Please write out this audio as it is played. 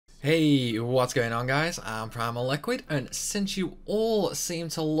Hey, what's going on guys? I'm Primal Liquid, and since you all seem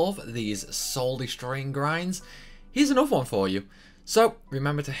to love these soul-destroying grinds, here's another one for you. So,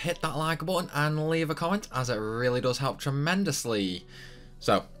 remember to hit that like button and leave a comment, as it really does help tremendously.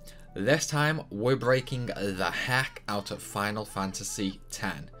 So, this time we're breaking the heck out of Final Fantasy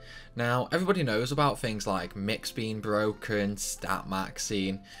X. Now, everybody knows about things like mix being broken, stat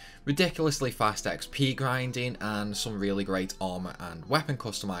maxing, ridiculously fast XP grinding, and some really great armor and weapon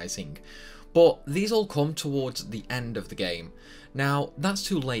customizing. But these all come towards the end of the game. Now, that's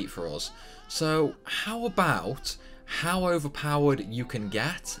too late for us. So, how about how overpowered you can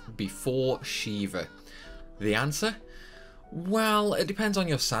get before Shiva? The answer? Well, it depends on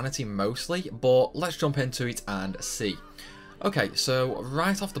your sanity mostly, but let's jump into it and see. Okay, so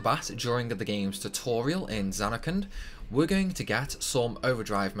right off the bat, during the game's tutorial in Zanarkand, we're going to get some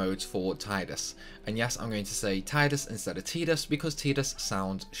overdrive modes for Tidus. And yes, I'm going to say Tidus instead of Tidus because Tidus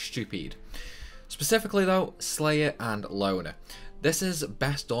sounds stupid. Specifically though, Slayer and Loner. This is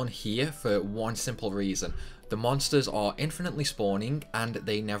best done here for one simple reason. The monsters are infinitely spawning and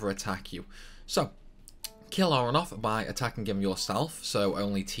they never attack you. So, kill Aronoff by attacking him yourself, so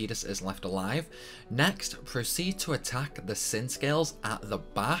only Tidus is left alive. Next, proceed to attack the Sin Scales at the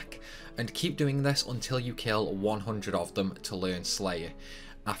back, and keep doing this until you kill 100 of them to learn Slayer.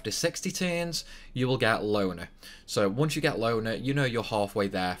 After 60 turns, you will get Loner. So once you get Loner, you know you're halfway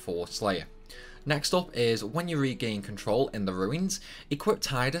there for Slayer. Next up is when you regain control in the ruins, equip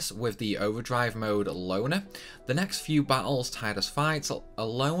Tidus with the overdrive mode Loner. The next few battles Tidus fights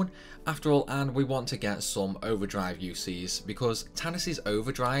alone after all, and we want to get some overdrive UCs because Tidus's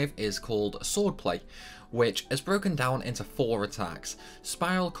overdrive is called Swordplay, which is broken down into 4 attacks: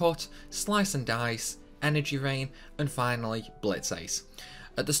 Spiral Cut, Slice and Dice, Energy Rain, and finally Blitz Ace.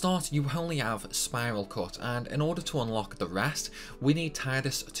 At the start you only have Spiral Cut, and in order to unlock the rest we need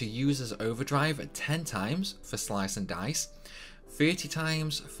Tidus to use his overdrive 10 times for Slice and Dice, 30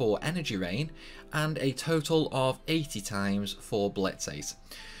 times for Energy Rain, and a total of 80 times for Blitz Ace.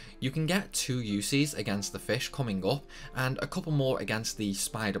 You can get 2 UCs against the fish coming up and a couple more against the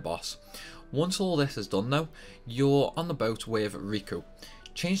spider boss. Once all this is done though, you're on the boat with Riku.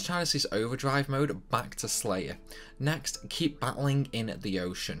 Change Tidus' overdrive mode back to Slayer. Next, keep battling in the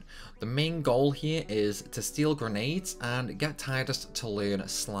ocean. The main goal here is to steal grenades and get Tidus to learn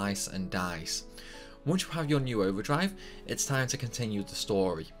Slice and Dice. Once you have your new overdrive, it's time to continue the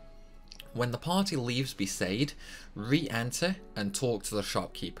story. When the party leaves Besaid, re-enter and talk to the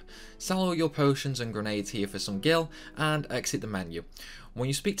shopkeep. Sell all your potions and grenades here for some gil and exit the menu. When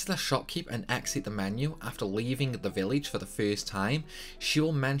you speak to the shopkeep and exit the menu after leaving the village for the first time, she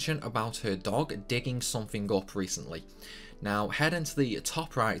will mention about her dog digging something up recently. Now head into the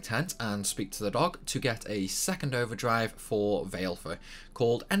top right tent and speak to the dog to get a second overdrive for Valefor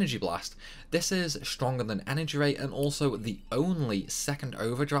called Energy Blast. This is stronger than Energy Ray and also the only second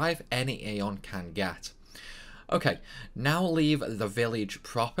overdrive any Aeon can get. Okay, now leave the village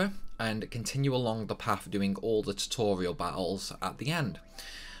proper and continue along the path doing all the tutorial battles at the end.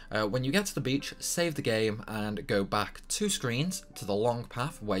 When you get to the beach, save the game and go back 2 screens to the long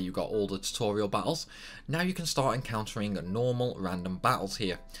path where you got all the tutorial battles. Now you can start encountering normal random battles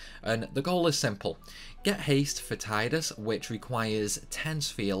here. And the goal is simple. Get haste for Tidus, which requires 10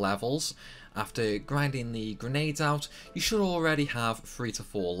 sphere levels. After grinding the grenades out, you should already have 3 to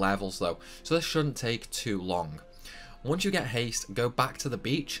 4 levels though, so this shouldn't take too long. Once you get haste, go back to the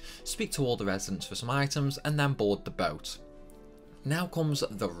beach, speak to all the residents for some items, and then board the boat. Now comes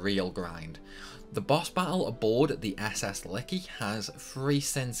the real grind. The boss battle aboard the SS Licky has 3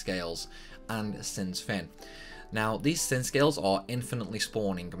 Sin Scales and Sin's Fin. Now these Sin Scales are infinitely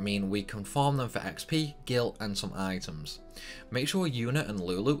spawning, meaning we can farm them for XP, gil and some items. Make sure Yuna and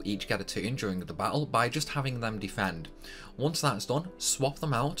Lulu each get a turn during the battle by just having them defend. Once that's done, swap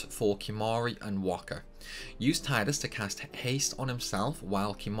them out for Kimahri and Wakka. Use Tidus to cast haste on himself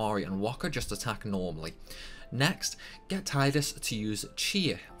while Kimahri and Wakka just attack normally. Next, get Tidus to use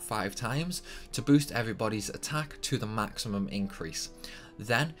Cheer 5 times to boost everybody's attack to the maximum increase.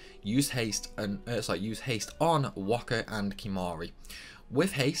 Then use haste on Wakka and Kimahri.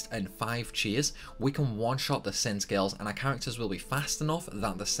 With haste and 5 cheers, we can one-shot the Sin Scales and our characters will be fast enough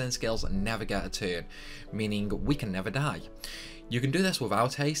that the Sin Scales never get a turn, meaning we can never die. You can do this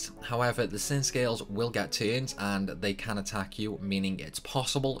without haste, however the Sin Scales will get turns and they can attack you, meaning it's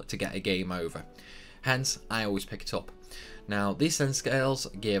possible to get a game over. Hence, I always pick it up. Now, these Sin Scales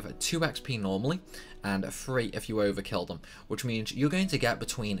give 2 XP normally, and 3 if you overkill them, which means you're going to get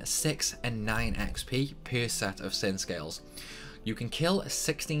between 6 and 9 XP per set of Sin Scales. You can kill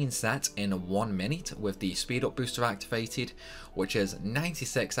 16 sets in 1 minute with the speed up booster activated, which is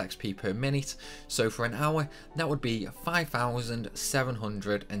 96 XP per minute. So for an hour, that would be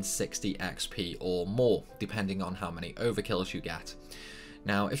 5,760 XP or more, depending on how many overkills you get.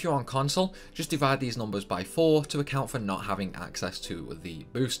 Now, if you're on console, just divide these numbers by 4 to account for not having access to the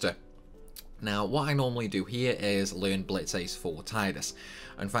booster. Now, what I normally do here is learn Blitz Ace for Tidus,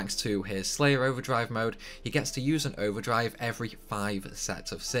 and thanks to his Slayer Overdrive mode, he gets to use an overdrive every 5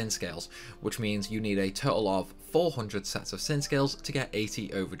 sets of Sin Scales, which means you need a total of 400 sets of Sin Scales to get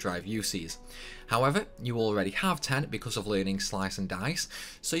 80 overdrive UCs. However, you already have 10 because of learning Slice and Dice,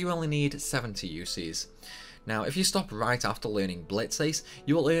 so you only need 70 UCs. Now, if you stop right after learning Blitz Ace,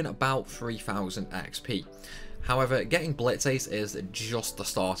 you will earn about 3000 XP. However, getting Blitz Ace is just the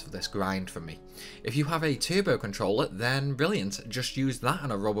start of this grind for me. If you have a turbo controller, then brilliant, just use that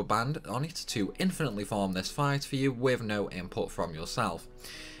and a rubber band on it to infinitely farm this fight for you with no input from yourself.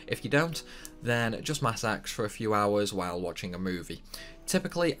 If you don't, then just mass X for a few hours while watching a movie.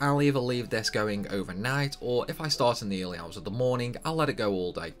 Typically, I'll either leave this going overnight, or if I start in the early hours of the morning, I'll let it go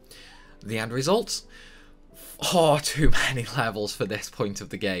all day. The end results? Far too many levels for this point of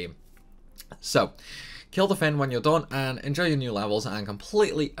the game. So, kill the Finn when you're done and enjoy your new levels and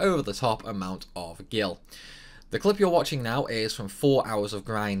completely over the top amount of gil. The clip you're watching now is from 4 hours of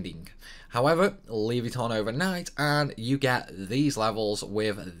grinding. However, leave it on overnight and you get these levels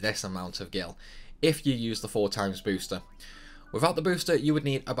with this amount of gil, if you use the 4x booster. Without the booster, you would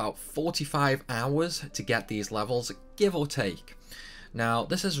need about 45 hours to get these levels, give or take. Now,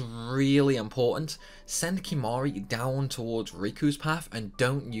 this is really important. Send Kimari down towards Riku's path and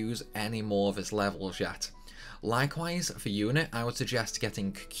don't use any more of his levels yet. Likewise, for Unit, I would suggest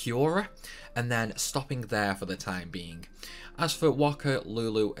getting Kakura and then stopping there for the time being. As for Waka,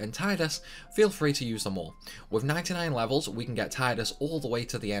 Lulu and Tidus, feel free to use them all. With 99 levels, we can get Tidus all the way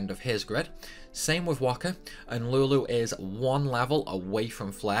to the end of his grid. Same with Waka, and Lulu is 1 level away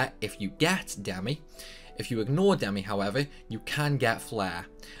from Flare if you get Demi. If you ignore Demi, however, you can get Flare,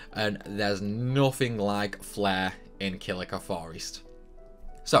 and there's nothing like Flare in Kilika Forest.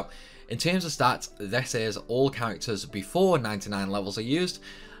 So, in terms of stats, this is all characters before 99 levels are used,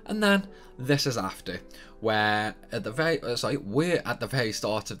 and then this is after, where at the we're at the very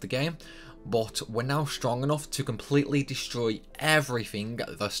start of the game, but we're now strong enough to completely destroy everything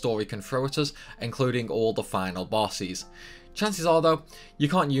the story can throw at us, including all the final bosses. Chances are, though, you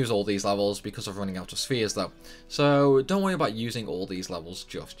can't use all these levels because of running out of spheres, though, so don't worry about using all these levels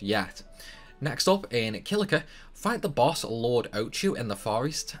just yet. Next up, in Kilika, fight the boss Lord Ochu in the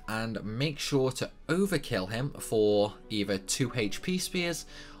forest and make sure to overkill him for either 2 HP spheres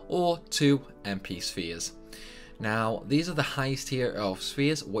or 2 MP spheres. Now, these are the highest tier of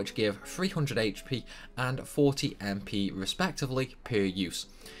spheres, which give 300 HP and 40 MP respectively per use.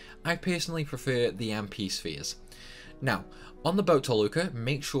 I personally prefer the MP spheres. Now, on the boat to Luca,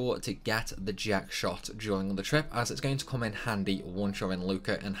 make sure to get the Jack shot during the trip, as it's going to come in handy once you're in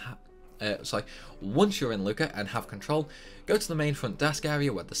Luca and have control. Go to the main front desk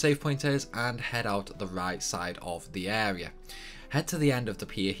area where the save point is and head out the right side of the area. Head to the end of the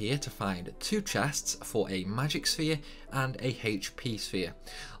pier here to find 2 chests for a magic sphere and a HP sphere.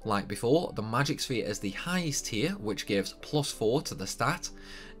 Like before, the magic sphere is the highest tier, which gives +4 to the stat.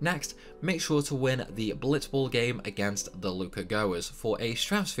 Next, make sure to win the Blitzball game against the Luca Goers for a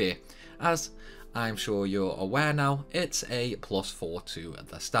strength sphere, as I'm sure you're aware now, it's a +4 to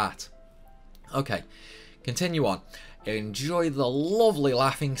the stat. Okay, continue on. Enjoy the lovely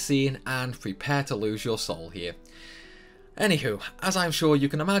laughing scene and prepare to lose your soul here. Anywho, as I'm sure you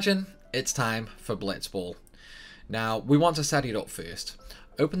can imagine, it's time for Blitzball. Now, we want to set it up first.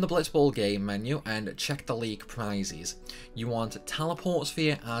 Open the Blitzball game menu and check the league prizes. You want Teleport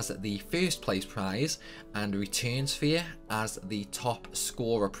Sphere as the first place prize and Return Sphere as the top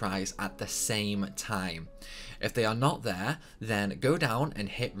scorer prize at the same time. If they are not there, then go down and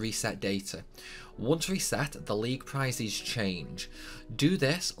hit reset data. Once reset, the league prizes change. Do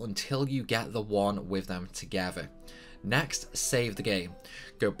this until you get the one with them together. Next, save the game.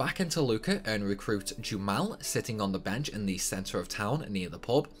 Go back into Luca and recruit Jumal, sitting on the bench in the centre of town near the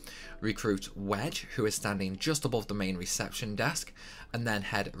pub. Recruit Wedge, who is standing just above the main reception desk, and then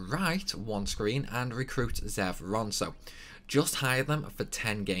head right 1 screen and recruit Zev Ronso. Just hire them for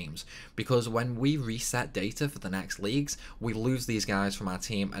 10 games, because when we reset data for the next leagues, we lose these guys from our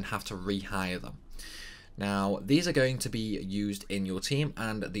team and have to rehire them. Now, these are going to be used in your team,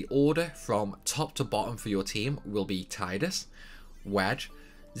 and the order from top to bottom for your team will be Tidus, Wedge,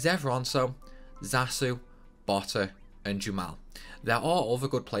 Zev Ronso, Zasu, Botta, and Jumal. There are other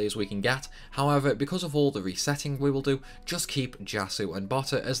good players we can get, however, because of all the resetting we will do, just keep Jasu and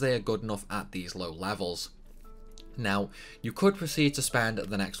Botta as they are good enough at these low levels. Now, you could proceed to spend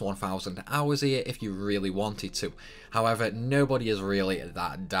the next 1000 hours here if you really wanted to, however, nobody is really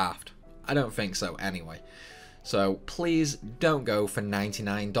that daft. I don't think so anyway. So please don't go for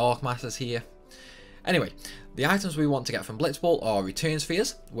 99 Dark Matters here. Anyway, the items we want to get from Blitzball are Return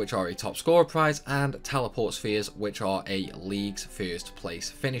Spheres, which are a top scorer prize, and Teleport Spheres, which are a league's first place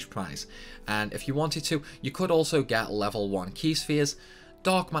finish prize. And if you wanted to, you could also get level 1 Key Spheres,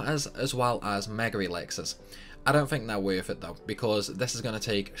 Dark Matters, as well as Mega Elixirs. I don't think they're worth it though, because this is going to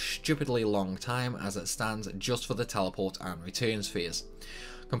take stupidly long time as it stands just for the Teleport and Return Spheres.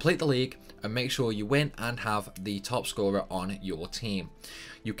 Complete the league and make sure you win and have the top scorer on your team.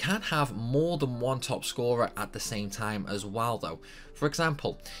 You can have more than one top scorer at the same time as well though. For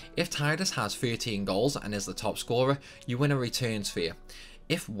example, if Tidus has 13 goals and is the top scorer, you win a Return Sphere.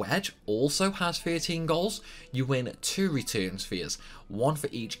 If Wedge also has 13 goals, you win 2 Return Spheres, one for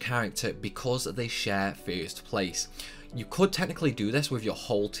each character because they share first place. You could technically do this with your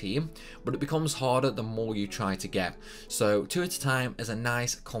whole team, but it becomes harder the more you try to get, so 2 at a time is a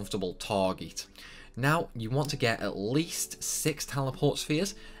nice, comfortable target. Now, you want to get at least 6 Teleport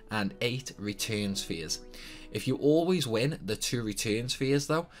Spheres and 8 Return Spheres. If you always win the 2 Return Spheres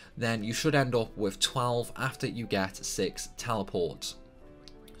though, then you should end up with 12 after you get 6 Teleports.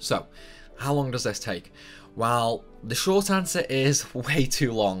 So, how long does this take? Well, the short answer is way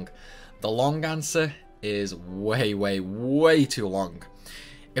too long. The long answer is way too long.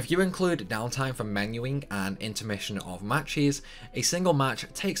 If you include downtime for menuing and intermission of matches, a single match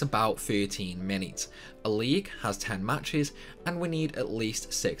takes about 13 minutes. A league has 10 matches and we need at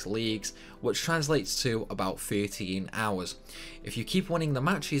least 6 leagues, which translates to about 13 hours. If you keep winning the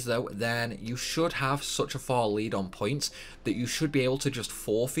matches though, then you should have such a far lead on points that you should be able to just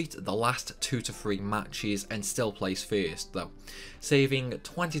forfeit the last 2 to 3 matches and still place first though, saving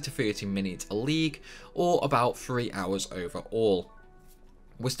 20 to 30 minutes a league or about 3 hours overall.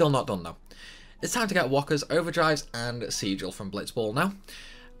 We're still not done though. It's time to get Walkers, Overdrives and Sigil from Blitzball now.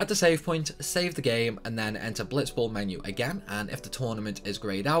 At the save point, save the game and then enter Blitzball menu again, and if the tournament is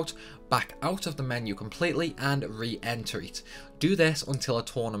grayed out, back out of the menu completely and re-enter it. Do this until a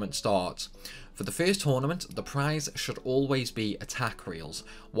tournament starts. For the first tournament, the prize should always be attack reels,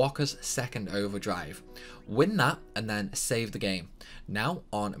 Walker's second overdrive. Win that and then save the game. Now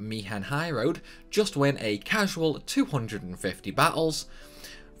on Mihen High Road, just win a casual 250 battles.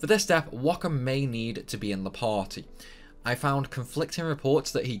 For this step, Walker may need to be in the party. I found conflicting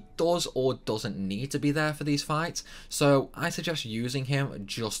reports that he does or doesn't need to be there for these fights, so I suggest using him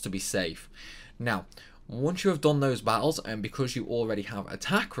just to be safe. Now, once you have done those battles, and because you already have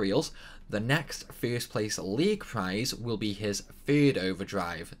attack reels, the next first place league prize will be his third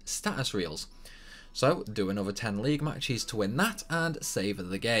overdrive, status reels. So do another 10 league matches to win that and save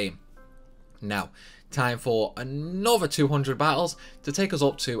the game. Now, time for another 200 battles to take us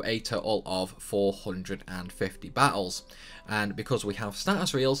up to a total of 450 battles. And because we have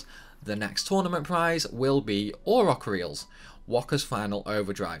status reels, the next tournament prize will be Auroch reels, Walker's final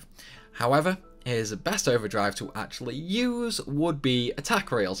overdrive. However, his best overdrive to actually use would be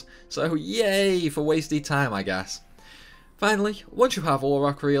attack reels, so yay for wasted time I guess. Finally, once you have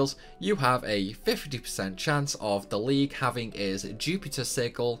Auroch reels, you have a 50% chance of the league having his Jupiter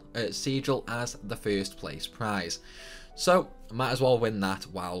Sigil as the first place prize. So, might as well win that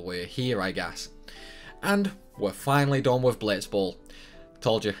while we're here I guess. And we're finally done with Blitzball.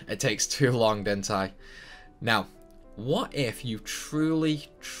 Told you, it takes too long, didn't I? Now, what if you truly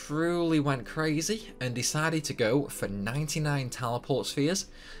went crazy and decided to go for 99 Teleport Spheres,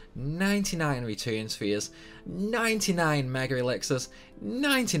 99 Return Spheres, 99 Mega Elixirs,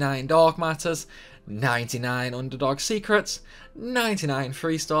 99 Dark Matters, 99 Underdog Secrets, 99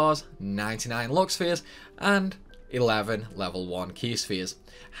 Free Stars, 99 Luck Spheres, and 11 Level 1 Key Spheres?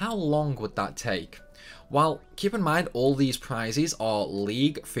 How long would that take? Well, keep in mind all these prizes are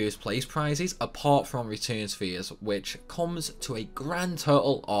league first place prizes apart from Return Spheres, which comes to a grand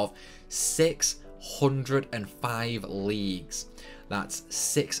total of 605 leagues. That's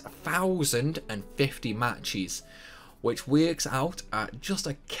 6,050 matches, which works out at just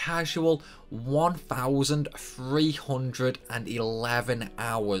a casual 1,311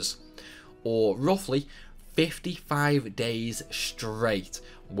 hours, or roughly 55 days straight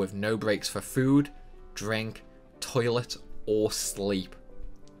with no breaks for food, drink, toilet or sleep.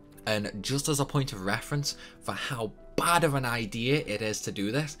 And just as a point of reference for how bad of an idea it is to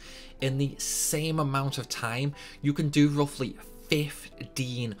do this, in the same amount of time you can do roughly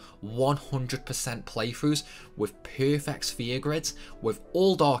 15 100% playthroughs with perfect sphere grids, with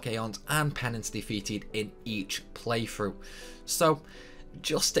all Dark Aeons and Penance defeated in each playthrough. So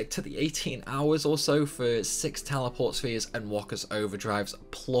just stick to the 18 hours or so for 6 teleport spheres and Walker's overdrives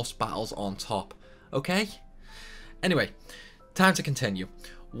plus battles on top, okay? Anyway, time to continue.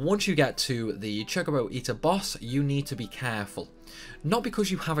 Once you get to the Chocobo Eater boss, you need to be careful. Not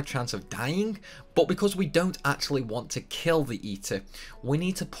because you have a chance of dying, but because we don't actually want to kill the Eater. We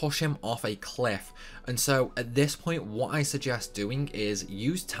need to push him off a cliff. And so at this point, what I suggest doing is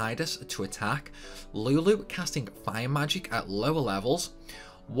use Tidus to attack, Lulu casting fire magic at lower levels,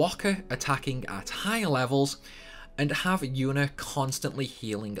 Walker attacking at higher levels, and have Yuna constantly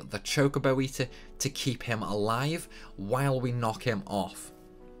healing the Chocobo Eater to keep him alive while we knock him off.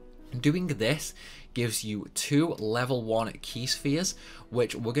 Doing this gives you 2 level 1 key spheres,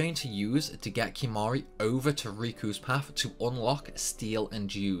 which we're going to use to get Kimahri over to Riku's path to unlock Steel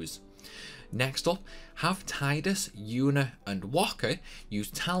and Use. Next up, have Tidus, Yuna and Walker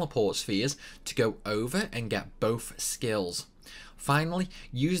use teleport spheres to go over and get both skills. Finally,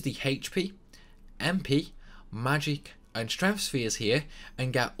 use the HP, MP, Magic and Strength spheres here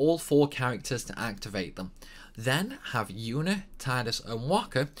and get all 4 characters to activate them. Then have Yuna, Tidus and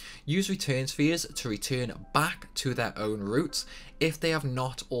Walker use return spheres to return back to their own routes if they have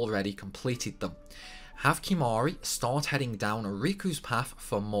not already completed them. Have Kimahri start heading down Riku's path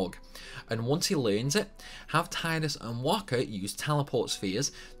for Mug, and once he learns it, have Tidus and Walker use teleport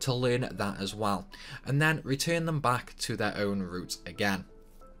spheres to learn that as well, and then return them back to their own routes again.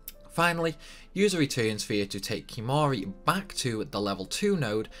 Finally, use a return sphere to take Kimahri back to the level 2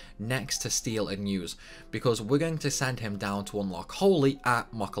 node next to Steel and Use, because we're going to send him down to unlock Holy at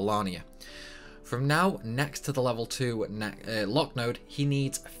Mokalania. From now, next to the level 2 lock node, he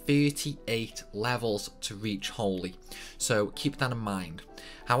needs 38 levels to reach Holy, so keep that in mind.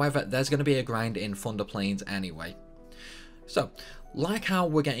 However, there's going to be a grind in Thunder Plains anyway. So, like how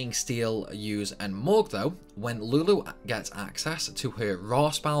we're getting Steel, Use and Mug though, when Lulu gets access to her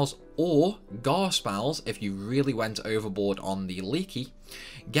Raw spells or Gar spells, if you really went overboard on the Leaky,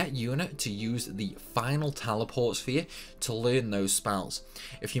 get Yuna to use the final teleport sphere to learn those spells.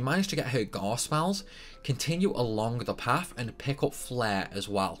 If you manage to get her Gar spells, continue along the path and pick up Flare as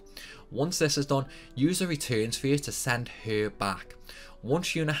well. Once this is done, use a return sphere to send her back. Once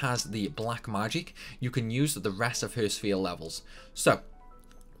Yuna has the black magic, you can use the rest of her sphere levels. So,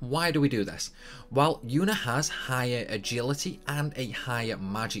 why do we do this? Well, Yuna has higher agility and a higher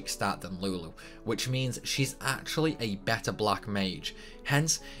magic stat than Lulu, which means she's actually a better black mage.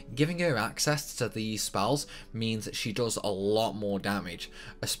 Hence, giving her access to these spells means she does a lot more damage,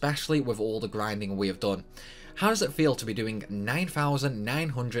 especially with all the grinding we have done. How does it feel to be doing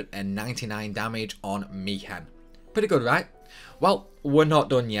 9,999 damage on Mihen? Pretty good, right? Well, we're not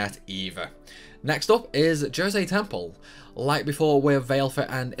done yet either. Next up is Jose Temple. Like before with Veilfer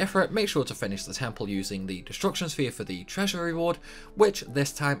and Ifrit, make sure to finish the temple using the Destruction Sphere for the treasure reward, which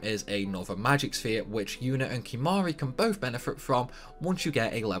this time is another magic sphere which Yuna and Kimahri can both benefit from once you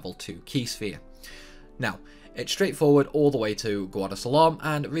get a level 2 key sphere. Now, it's straightforward all the way to Goddess Alarm,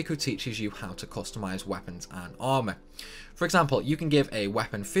 and Riku teaches you how to customize weapons and armor. For example, you can give a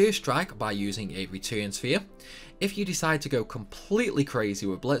weapon first strike by using a return sphere. If you decide to go completely crazy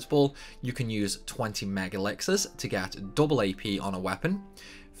with Blitzball, you can use 20 Mega Elixirs to get double AP on a weapon.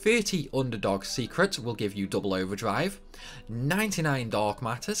 30 Underdog Secrets will give you double overdrive. 99 Dark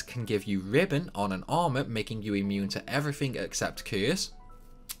Matters can give you ribbon on an armor, making you immune to everything except Curse.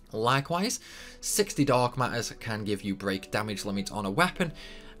 Likewise, 60 Dark Matters can give you break damage limits on a weapon.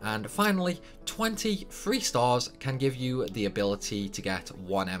 And finally, 20 3 stars can give you the ability to get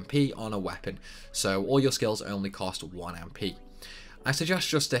 1 MP on a weapon, so all your skills only cost 1 MP. I suggest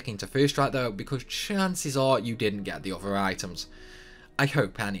just sticking to first strike though, because chances are you didn't get the other items. I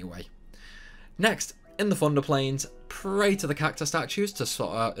hope anyway. Next, in the Thunder Plains, pray to the cactus statues to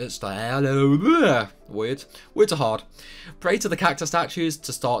words are hard. Pray to the cactus statues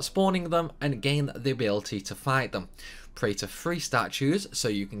to start spawning them and gain the ability to fight them. Pray to 3 statues so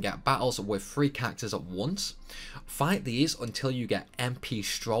you can get battles with 3 cactus at once. Fight these until you get MP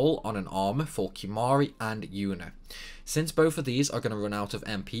Stroll on an armor for Kimahri and Yuna. Since both of these are going to run out of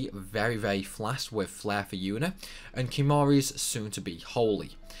MP very fast with Flare for Yuna, and Kimahri's soon to be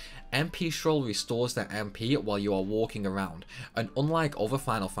Holy. MP Stroll restores their MP while you are walking around, and unlike other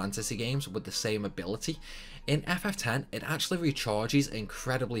Final Fantasy games with the same ability, in FF10 it actually recharges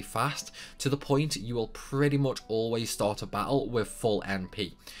incredibly fast to the point you will pretty much always start a battle with full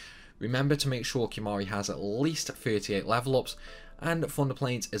MP. Remember to make sure Kimahri has at least 38 level ups, and Thunder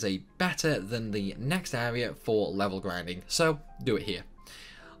Plains is a better than the next area for level grinding, so do it here.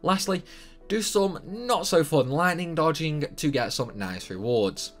 Lastly, do some not so fun lightning dodging to get some nice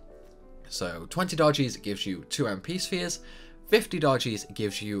rewards. So 20 dodges gives you 2 MP spheres, 50 dodges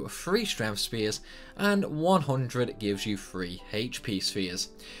gives you 3 strength spheres, and 100 gives you 3 HP spheres.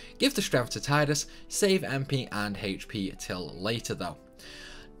 Give the strength to Tidus, save MP and HP till later though.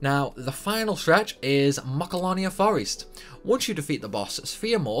 Now, the final stretch is Mokolonia Forest. Once you defeat the boss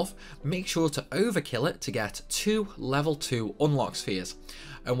Sphere Morph, make sure to overkill it to get 2 level 2 unlock spheres.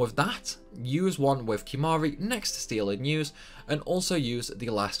 And with that, use one with Kimahri next to Steel and News, and also use the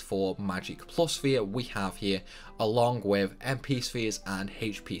last 4 Magic Plus sphere we have here, along with MP spheres and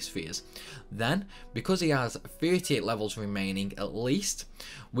HP spheres. Then, because he has 38 levels remaining at least,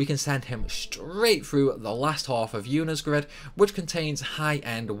 we can send him straight through the last half of Yuna's grid, which contains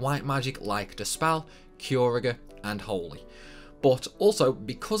high-end white magic like Dispel, Curiga, and Holy. But also,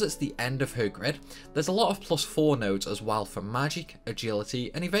 because it's the end of her grid, there's a lot of +4 nodes as well for magic,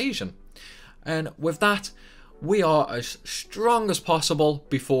 agility, and evasion. And with that, we are as strong as possible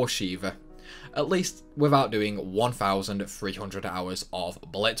before Shiva. At least without doing 1,300 hours of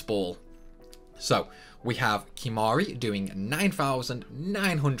Blitzball. So, we have Kimahri doing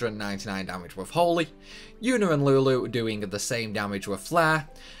 9,999 damage with Holy, Yuna and Lulu doing the same damage with Flare,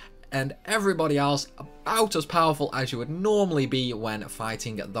 and everybody else about as powerful as you would normally be when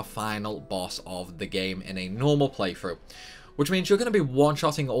fighting the final boss of the game in a normal playthrough. Which means you're going to be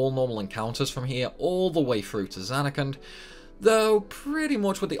one-shotting all normal encounters from here all the way through to Zanarkand, though pretty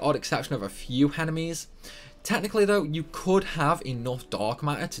much with the odd exception of a few enemies. Technically though, you could have enough dark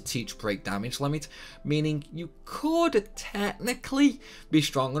matter to teach break damage limit, meaning you could technically be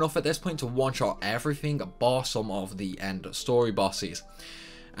strong enough at this point to one-shot everything bar some of the end story bosses.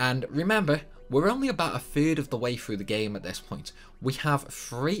 And remember, we're only about a third of the way through the game at this point. We have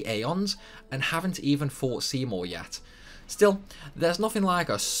 3 Aeons and haven't even fought Seymour yet. Still, there's nothing like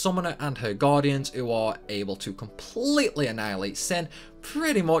a summoner and her guardians who are able to completely annihilate Sin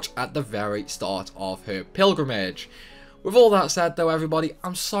pretty much at the very start of her pilgrimage. With all that said though everybody,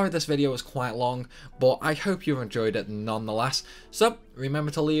 I'm sorry this video was quite long, but I hope you enjoyed it nonetheless. So remember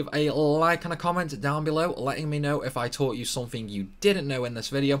to leave a like and a comment down below letting me know if I taught you something you didn't know in this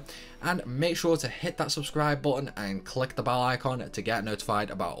video, and make sure to hit that subscribe button and click the bell icon to get notified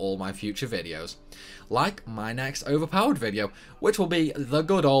about all my future videos. Like my next Overpowered video, which will be the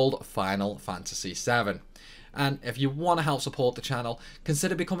good old Final Fantasy VII. And if you want to help support the channel,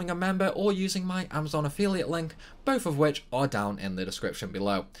 consider becoming a member or using my Amazon affiliate link, both of which are down in the description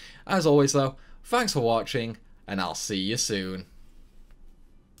below. As always though, thanks for watching, and I'll see you soon.